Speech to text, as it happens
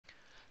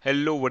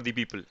Hello, worthy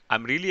people.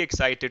 I'm really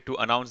excited to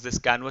announce this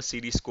Canvas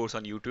series course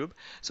on YouTube.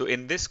 So,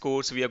 in this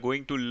course, we are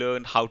going to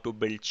learn how to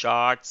build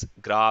charts,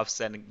 graphs,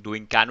 and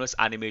doing Canvas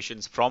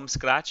animations from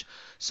scratch.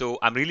 So,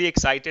 I'm really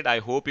excited. I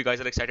hope you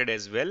guys are excited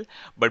as well.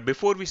 But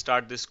before we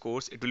start this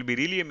course, it will be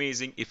really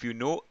amazing if you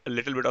know a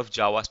little bit of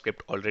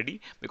JavaScript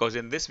already, because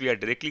in this, we are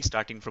directly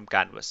starting from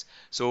Canvas.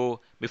 So,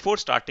 before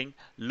starting,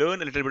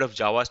 learn a little bit of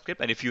JavaScript.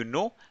 And if you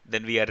know,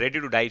 then we are ready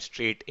to dive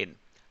straight in.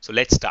 So,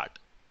 let's start.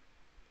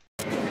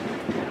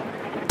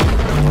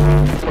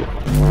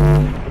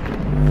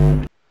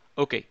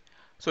 Okay,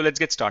 so let's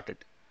get started.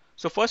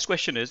 So first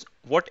question is,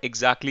 what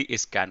exactly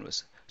is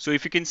Canvas? So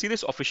if you can see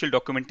this official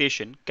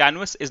documentation,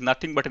 Canvas is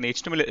nothing but an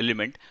HTML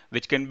element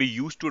which can be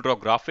used to draw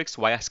graphics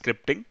via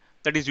scripting,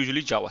 that is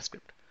usually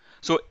JavaScript.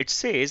 So it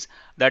says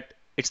that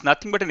it's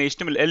nothing but an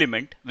HTML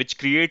element which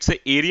creates an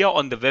area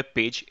on the web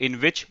page in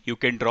which you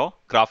can draw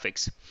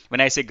graphics. When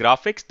I say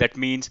graphics, that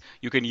means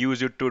you can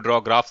use it to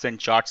draw graphs and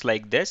charts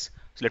like this.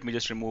 So let me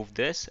just remove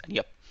this, and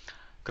yep,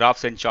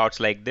 graphs and charts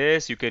like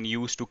this you can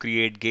use to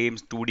create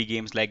games, 2D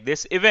games like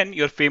this. Even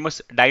your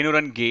famous Dino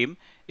Run game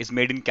is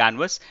made in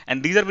Canvas,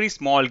 and these are very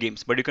small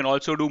games, but you can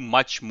also do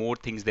much more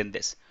things than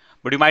this.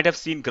 But you might have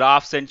seen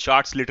graphs and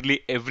charts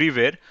literally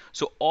everywhere,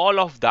 so all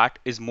of that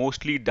is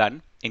mostly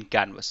done in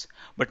Canvas.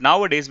 But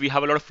nowadays we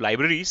have a lot of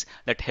libraries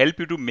that help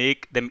you to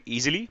make them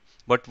easily.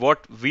 But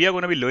what we are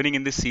going to be learning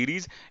in this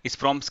series is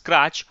from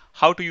scratch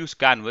how to use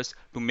Canvas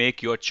to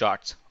make your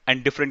charts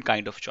and different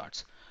kind of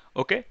charts.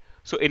 Okay,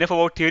 so enough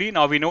about theory.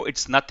 Now we know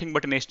it's nothing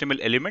but an HTML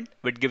element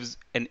which gives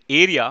an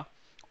area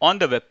on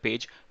the web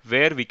page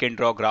where we can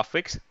draw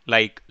graphics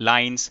like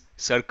lines,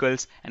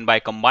 circles, and by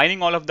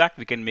combining all of that,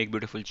 we can make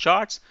beautiful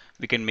charts,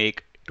 we can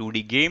make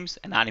 2D games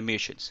and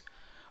animations.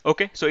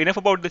 Okay, so enough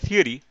about the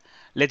theory.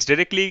 Let's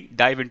directly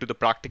dive into the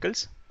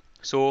practicals.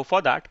 So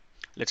for that,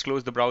 let's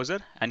close the browser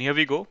and here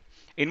we go.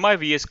 In my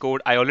VS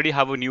Code, I already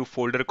have a new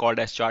folder called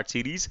as chart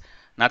series.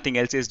 Nothing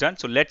else is done.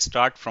 So let's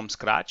start from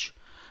scratch.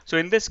 So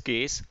in this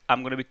case,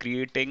 I'm going to be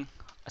creating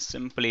a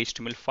simple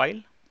HTML file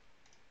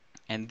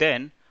and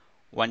then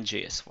one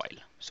JS file.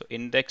 So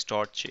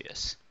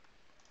index.js.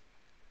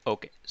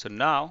 Okay, so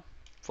now,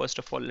 first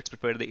of all, let's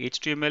prepare the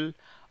HTML.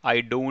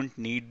 I don't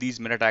need these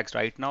meta tags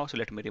right now, so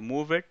let me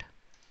remove it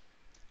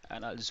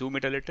and I'll zoom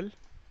it a little.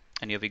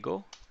 And here we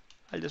go.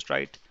 I'll just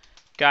write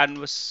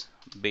Canvas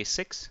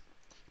basics,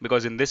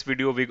 because in this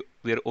video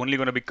we're only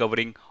going to be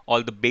covering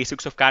all the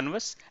basics of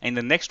Canvas. In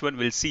the next one,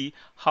 we'll see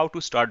how to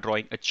start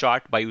drawing a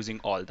chart by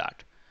using all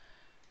that.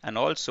 And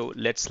also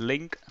let's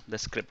link the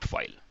script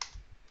file.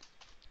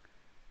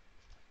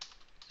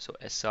 So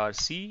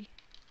src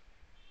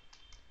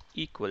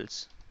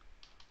equals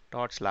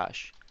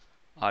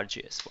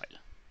 /rjs file.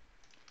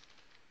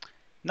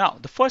 Now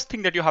the first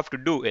thing that you have to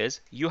do is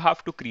you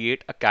have to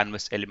create a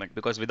canvas element,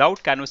 because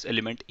without canvas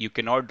element you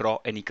cannot draw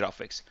any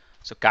graphics.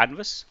 So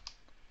canvas,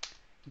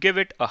 give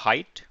it a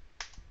height.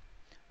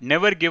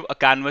 Never give a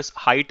canvas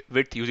height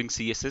width using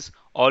CSS.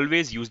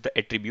 Always use the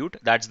attribute.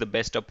 That's the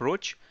best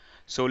approach.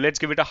 So let's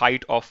give it a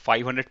height of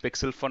 500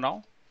 pixel for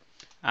now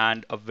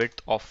and a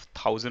width of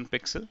 1000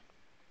 pixel.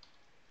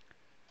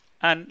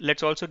 And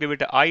let's also give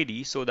it an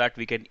ID so that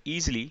we can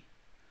easily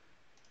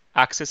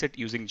access it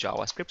using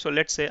JavaScript. So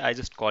let's say I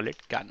just call it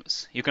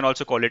canvas. You can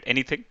also call it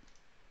anything.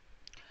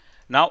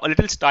 Now a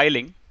little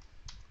styling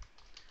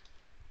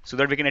so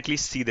that we can at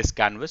least see this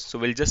canvas. So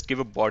we'll just give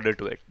a border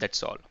to it.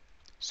 That's all.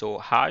 So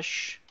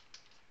hash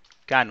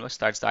canvas,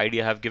 that's the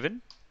ID I have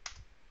given.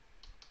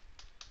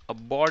 A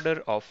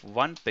border of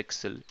 1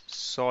 pixel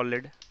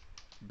solid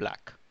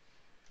black.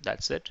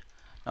 That's it.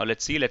 Now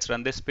let's see, let's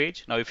run this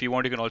page. Now if you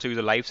want, you can also use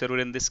a live server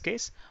in this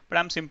case, but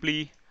I'm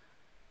simply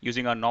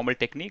using our normal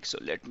technique. So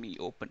let me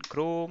open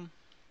Chrome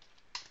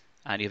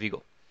and here we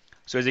go.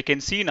 So as you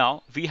can see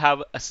now, we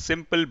have a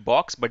simple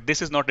box, but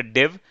this is not a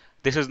div.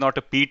 This is not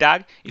a p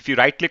tag. If you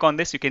right click on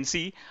this, you can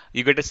see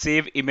you get a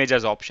save image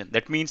as option.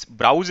 That means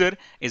browser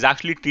is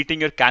actually treating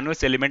your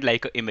canvas element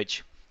like an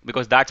image,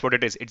 because that's what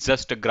it is. It's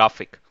just a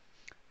graphic.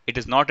 It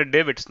is not a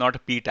div. It's not a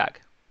p tag.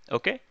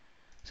 Okay.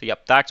 So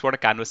yep, that's what a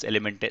canvas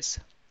element is.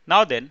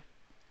 Now then,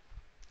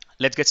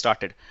 let's get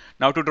started.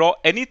 Now to draw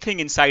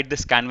anything inside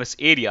this canvas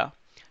area,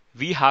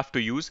 we have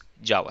to use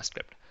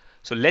JavaScript.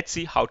 So let's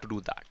see how to do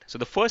that. So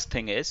the first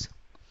thing is,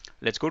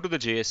 let's go to the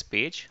JS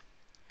page.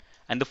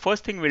 And the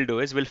first thing we'll do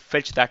is we'll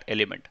fetch that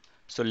element.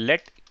 So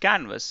let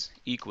canvas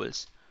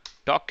equals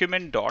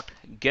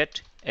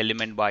document.get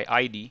element by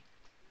ID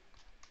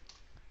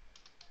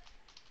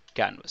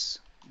canvas.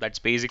 That's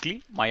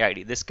basically my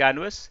ID. This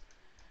canvas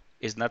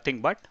is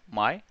nothing but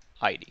my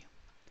ID.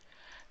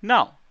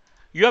 Now,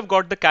 you have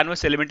got the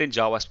canvas element in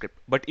JavaScript,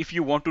 but if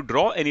you want to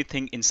draw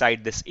anything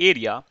inside this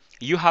area,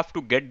 you have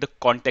to get the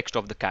context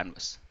of the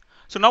canvas.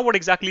 So now what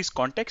exactly is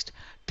context?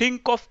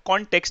 Think of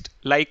context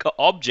like an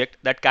object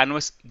that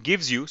canvas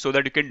gives you so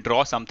that you can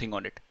draw something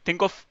on it.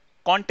 Think of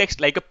context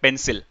like a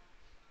pencil.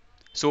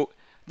 So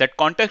that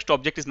context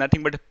object is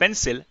nothing but a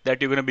pencil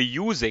that you're going to be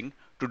using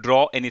to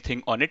draw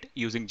anything on it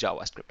using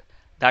JavaScript.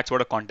 That's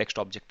what a context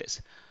object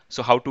is.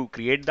 So how to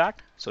create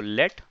that? So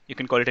you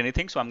can call it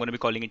anything. So I'm going to be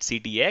calling it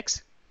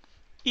CTX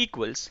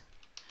equals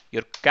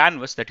your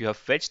canvas that you have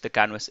fetched, the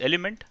canvas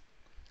element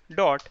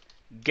dot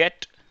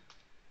get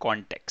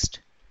context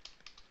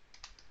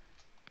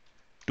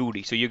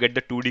 2D. So you get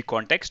the 2D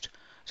context.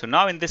 So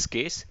now in this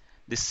case,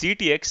 the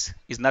CTX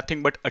is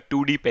nothing but a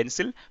 2D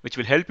pencil which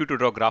will help you to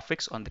draw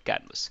graphics on the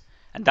canvas.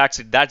 And that's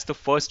it. That's the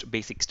first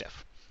basic step.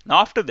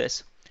 Now after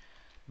this,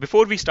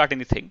 before we start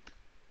anything,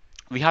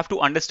 we have to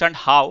understand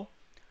how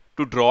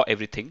to draw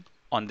everything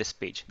on this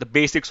page, the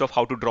basics of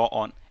how to draw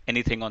on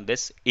anything on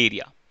this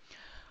area.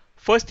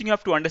 First thing you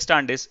have to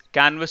understand is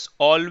canvas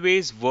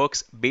always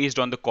works based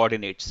on the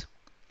coordinates.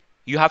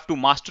 You have to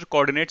master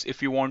coordinates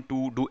if you want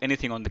to do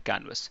anything on the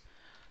canvas.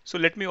 So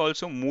let me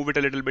also move it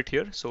a little bit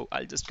here. So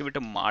I'll just give it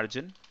a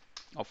margin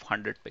of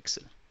 100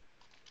 pixel.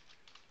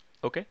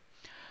 Okay.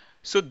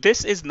 So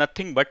this is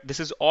nothing but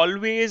this is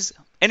always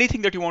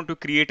anything that you want to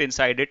create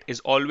inside it is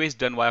always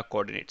done via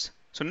coordinates.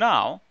 So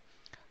now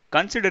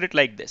consider it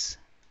like this.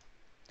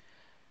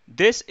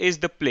 This is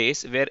the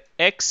place where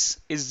x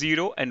is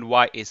 0 and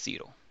y is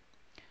 0.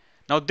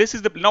 Now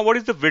what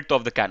is the width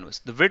of the canvas?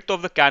 The width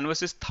of the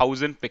canvas is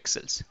 1000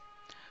 pixels.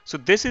 So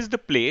this is the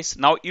place.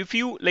 Now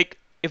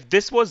if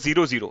this was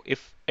 0 0,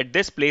 if at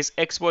this place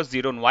x was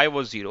 0 and y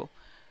was 0,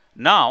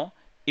 now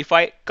if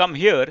I come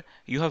here,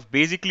 you have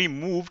basically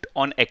moved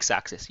on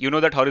x-axis. You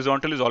know that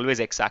horizontal is always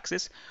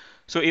x-axis.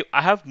 So if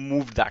I have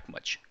moved that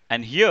much,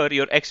 and here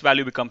your x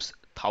value becomes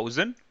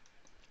 1000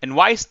 and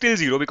y is still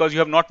 0 because you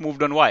have not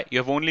moved on y. You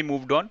have only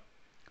moved on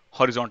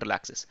horizontal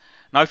axis.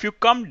 Now if you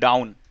come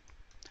down,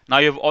 now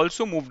you have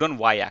also moved on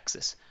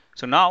y-axis.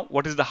 So now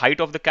what is the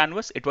height of the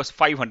canvas? It was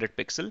 500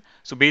 pixel.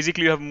 So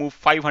basically you have moved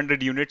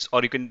 500 units,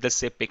 or you can just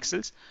say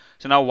pixels.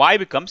 So now y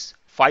becomes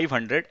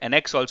 500 and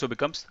x also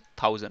becomes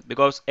 1000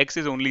 because x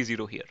is only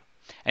 0 here.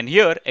 And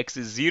here x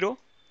is 0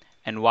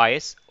 and y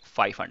is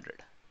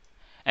 500.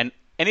 And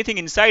anything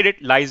inside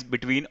it lies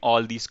between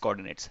all these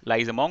coordinates,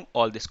 lies among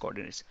all these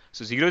coordinates.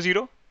 So 0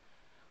 0,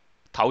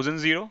 1000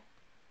 0,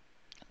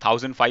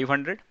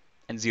 1500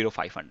 and 0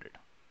 500.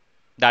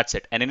 That's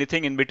it. And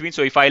anything in between.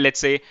 So if I let's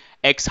say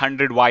x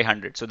 100 y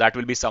 100, so that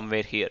will be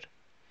somewhere here.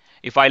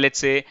 If I let's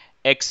say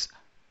x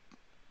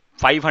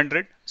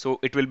 500, so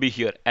it will be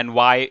here, and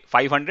y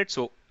 500,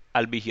 so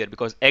I'll be here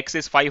because x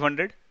is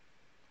 500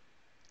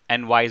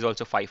 and y is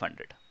also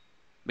 500.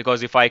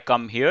 Because if I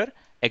come here,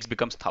 x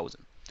becomes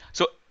 1000.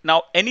 So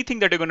now anything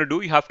that you're going to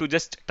do, you have to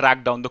just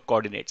track down the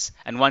coordinates.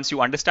 And once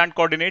you understand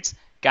coordinates,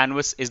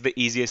 canvas is the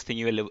easiest thing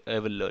you will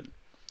ever learn.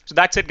 So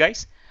that's it,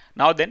 guys.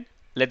 Now then,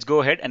 let's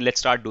go ahead and let's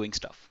start doing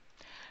stuff.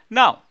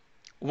 Now,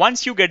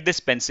 once you get this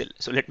pencil,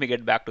 so let me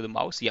get back to the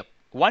mouse. Yep.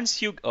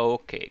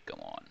 Okay, come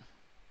on.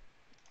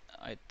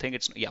 I think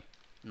it's, yep.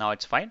 Now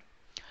it's fine.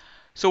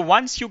 So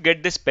once you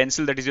get this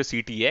pencil, that is your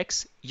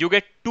CTX, you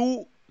get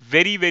two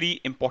very,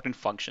 very important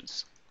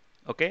functions.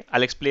 Okay,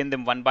 I'll explain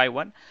them one by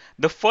one.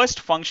 The first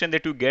function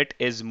that you get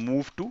is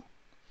move to,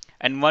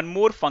 and one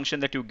more function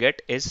that you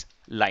get is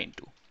line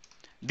to.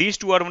 These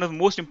two are one of the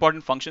most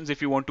important functions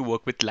if you want to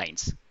work with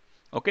lines.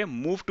 Okay,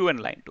 move to and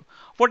line to.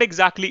 What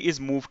exactly is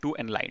move to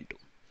and line to?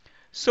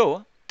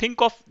 So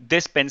think of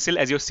this pencil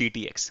as your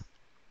CTX,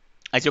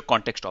 as your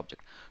context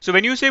object. So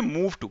when you say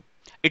move to,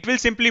 it will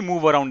simply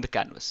move around the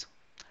canvas,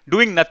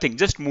 doing nothing,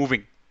 just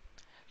moving.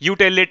 You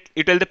tell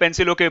the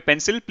pencil, okay,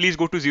 pencil, please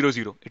go to 0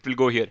 0. It will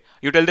go here.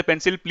 You tell the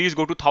pencil, please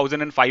go to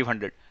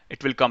 1500.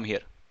 It will come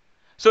here.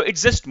 So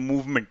it's just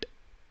movement.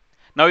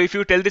 Now if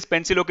you tell this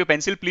pencil, okay,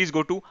 pencil, please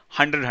go to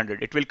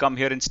 100. It will come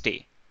here and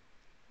stay.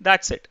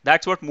 That's it.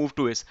 That's what move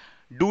to is.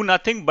 Do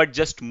nothing but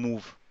just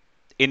move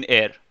in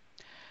air.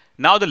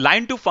 Now the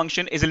line to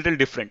function is a little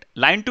different.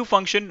 Line to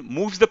function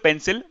moves the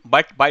pencil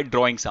but by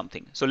drawing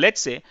something. So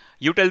let's say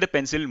you tell the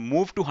pencil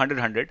move to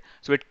 100.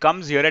 So it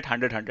comes here at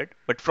 100.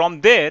 But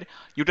from there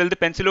you tell the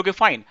pencil, okay,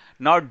 fine.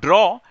 Now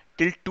draw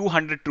till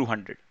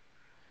 200.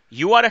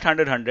 You are at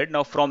 100.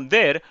 Now from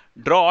there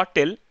draw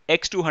till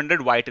x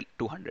 200, y till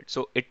 200.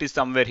 So it is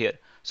somewhere here.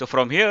 So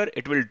from here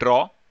it will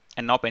draw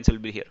and now pencil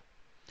will be here.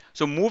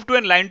 So move to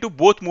and line to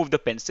both move the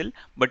pencil,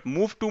 but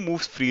move to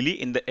moves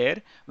freely in the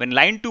air. When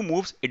line to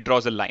moves, it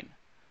draws a line.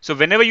 So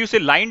whenever you say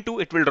line to,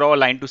 it will draw a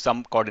line to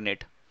some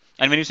coordinate.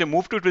 And when you say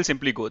move to, it will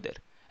simply go there.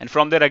 And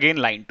from there again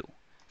line to.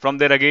 From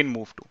there again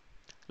move to.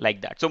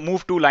 Like that. So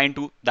move to, line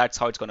to, that's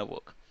how it's going to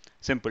work.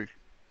 Simple.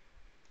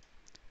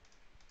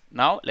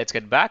 Now let's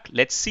get back.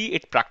 Let's see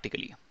it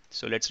practically.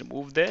 So let's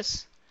remove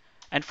this.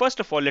 And first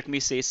of all, let me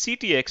say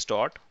CTX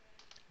dot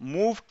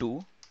move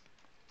to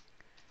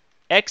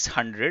x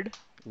 100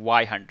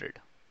 y 100.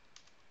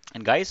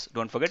 And guys,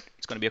 don't forget,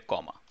 it's going to be a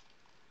comma.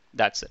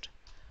 That's it.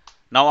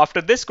 Now after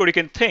this code, you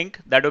can think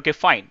that, okay,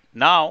 fine.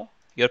 Now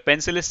your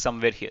pencil is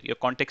somewhere here. Your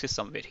context is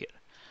somewhere here.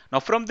 Now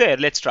from there,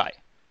 let's try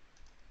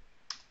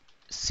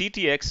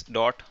CTX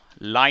dot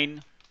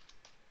line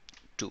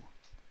to.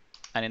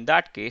 And in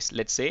that case,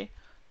 let's say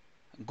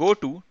go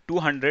to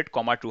 200,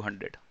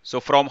 200.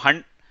 So from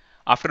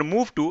after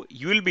move to,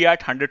 you will be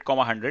at 100,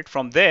 100.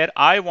 From there,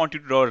 I want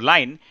you to draw a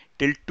line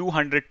till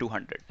 200,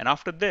 200. And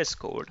after this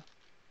code,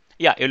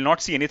 Yeah, you'll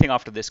not see anything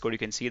after this code. You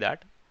can see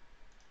that.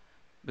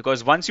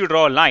 Because once you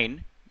draw a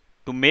line,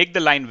 to make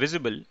the line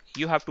visible,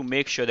 you have to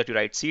make sure that you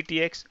write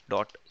ctx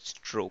dot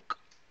stroke.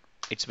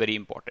 It's very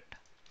important.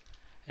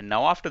 And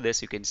now after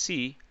this, you can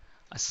see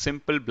a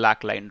simple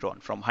black line drawn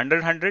from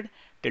 100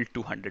 till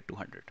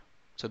 200.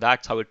 So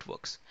that's how it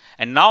works.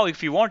 And now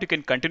if you want, you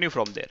can continue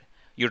from there.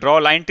 You draw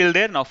a line till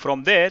there. Now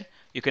from there,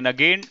 you can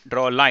again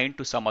draw a line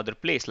to some other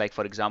place, like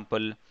for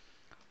example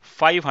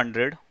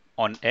 500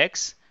 on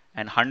x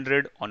and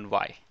 100 on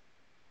y.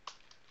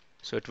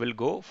 So it will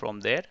go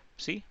from there.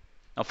 See,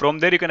 now from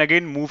there you can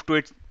again move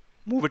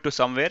it to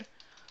somewhere.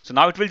 So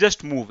now it will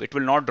just move. It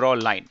will not draw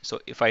a line. So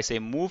if I say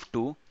move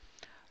to,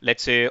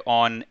 let's say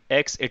on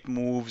x it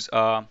moves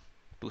to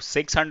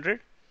 600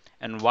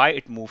 and y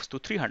it moves to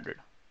 300.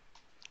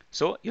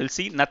 So you'll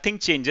see nothing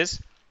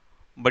changes,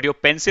 but your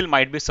pencil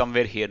might be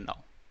somewhere here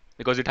now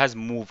because it has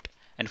moved.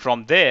 And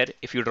from there,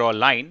 if you draw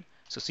a line,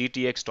 so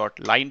ctx dot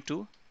line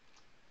to,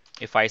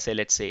 if I say,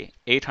 let's say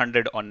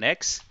 800 on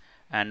x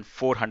and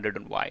 400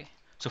 on y.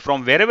 So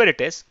from wherever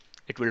it is,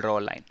 it will draw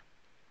a line.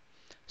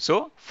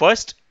 So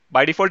first,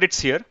 by default, it's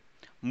here,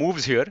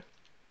 moves here,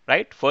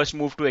 right? First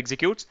move to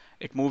executes,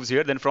 it moves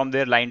here. Then from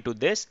there, line to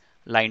this,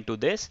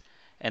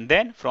 and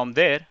then from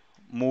there,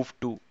 move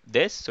to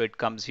this. So it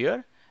comes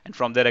here, and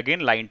from there again,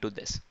 line to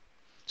this.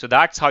 So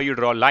that's how you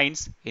draw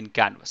lines in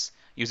Canvas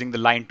using the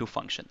line to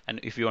function. And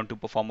if you want to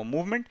perform a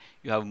movement,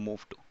 you have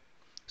move to.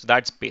 So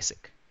that's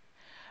basic.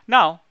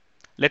 Now,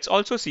 let's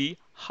also see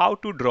how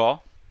to draw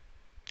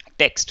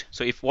text.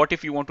 So what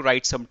if you want to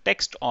write some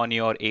text on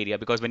your area,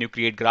 because when you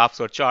create graphs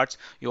or charts,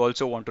 you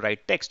also want to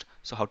write text.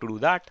 So how to do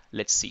that?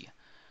 Let's see.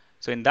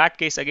 So in that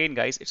case, again,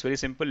 guys, it's very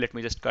simple. Let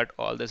me just cut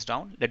all this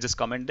down. Let's just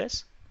comment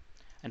this.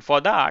 And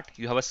for that,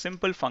 you have a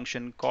simple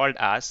function called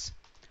as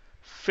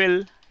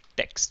fill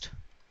text,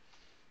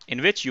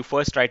 in which you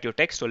first write your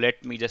text. So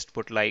let me just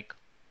put like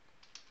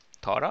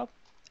Thora,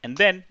 and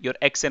then your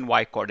x and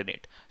y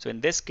coordinate. So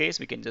in this case,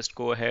 we can just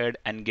go ahead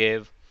and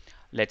give,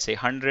 let's say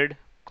 100,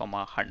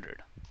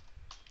 100.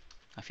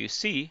 If you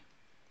see,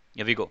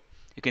 here we go.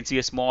 You can see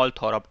a small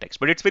Thorab text,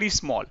 but it's very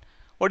small.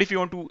 What if you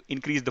want to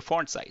increase the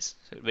font size?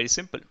 So very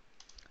simple.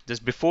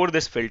 Just before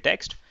this fill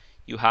text,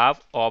 you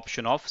have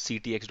option of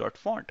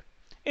ctx.font,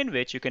 in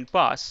which you can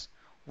pass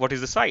what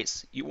is the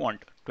size you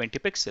want, 20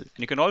 pixel. And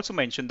you can also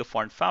mention the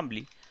font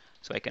family.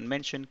 So I can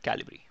mention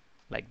Calibri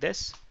like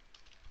this.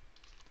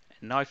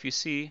 And now if you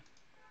see,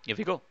 here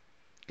we go,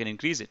 you can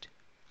increase it.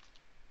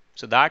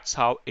 So that's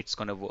how it's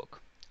going to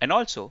work. And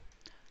also,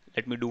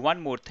 let me do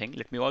one more thing.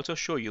 Let me also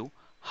show you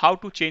how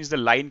to change the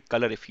line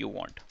color if you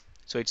want.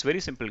 So it's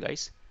very simple,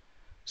 guys.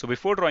 So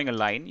before drawing a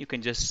line, you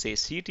can just say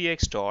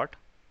ctx dot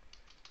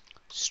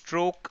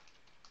stroke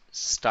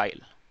style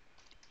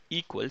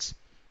equals,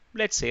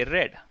 let's say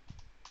red.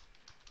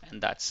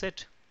 And that's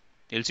it.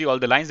 You'll see all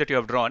the lines that you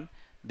have drawn,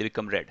 they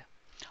become red.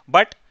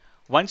 But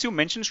once you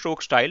mention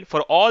stroke style,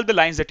 for all the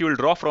lines that you will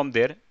draw from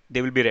there,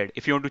 they will be red.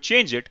 If you want to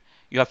change it,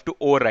 you have to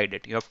override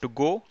it. You have to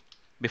go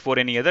before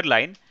any other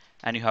line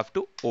and you have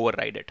to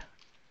override it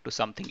to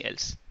something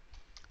else.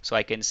 So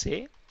I can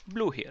say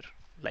blue here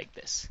like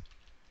this.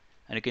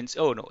 And you can say,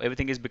 oh no,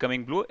 everything is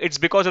becoming blue. It's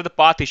because of the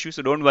path issue.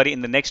 So don't worry,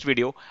 in the next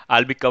video,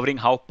 I'll be covering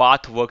how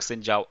path works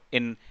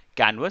in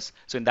Canvas.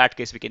 So in that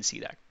case, we can see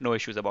that. No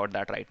issues about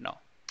that right now.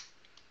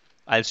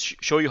 I'll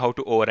show you how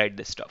to override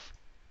this stuff.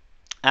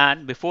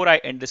 And before I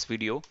end this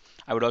video,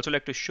 I would also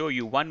like to show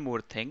you one more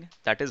thing,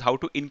 that is how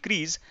to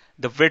increase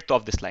the width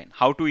of this line,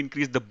 how to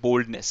increase the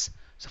boldness.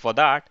 So for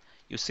that,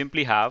 you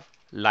simply have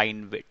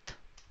line width.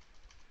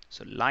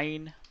 So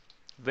line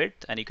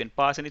width, and you can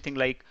pass anything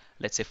like,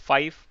 let's say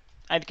 5,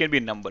 and it can be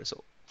a number,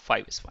 so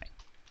 5 is fine.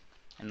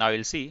 And now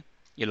you'll see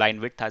your line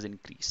width has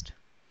increased.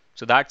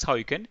 So that's how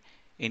you can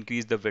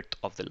increase the width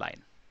of the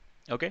line.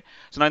 Okay,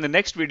 so now in the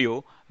next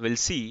video, we'll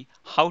see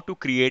how to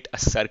create a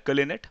circle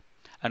in it,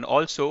 and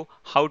also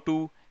how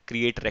to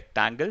create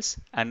rectangles,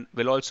 and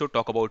we'll also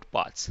talk about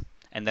paths.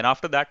 And then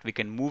after that, we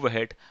can move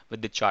ahead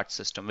with the chart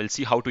system. We'll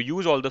see how to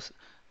use all the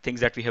things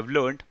that we have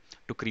learned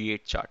to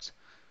create charts.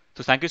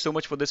 So thank you so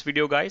much for this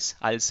video, guys.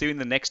 I'll see you in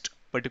the next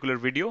particular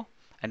video,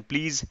 and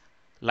please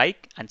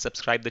like and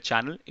subscribe the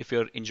channel if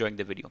you're enjoying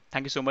the video.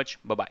 Thank you so much.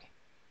 Bye-bye.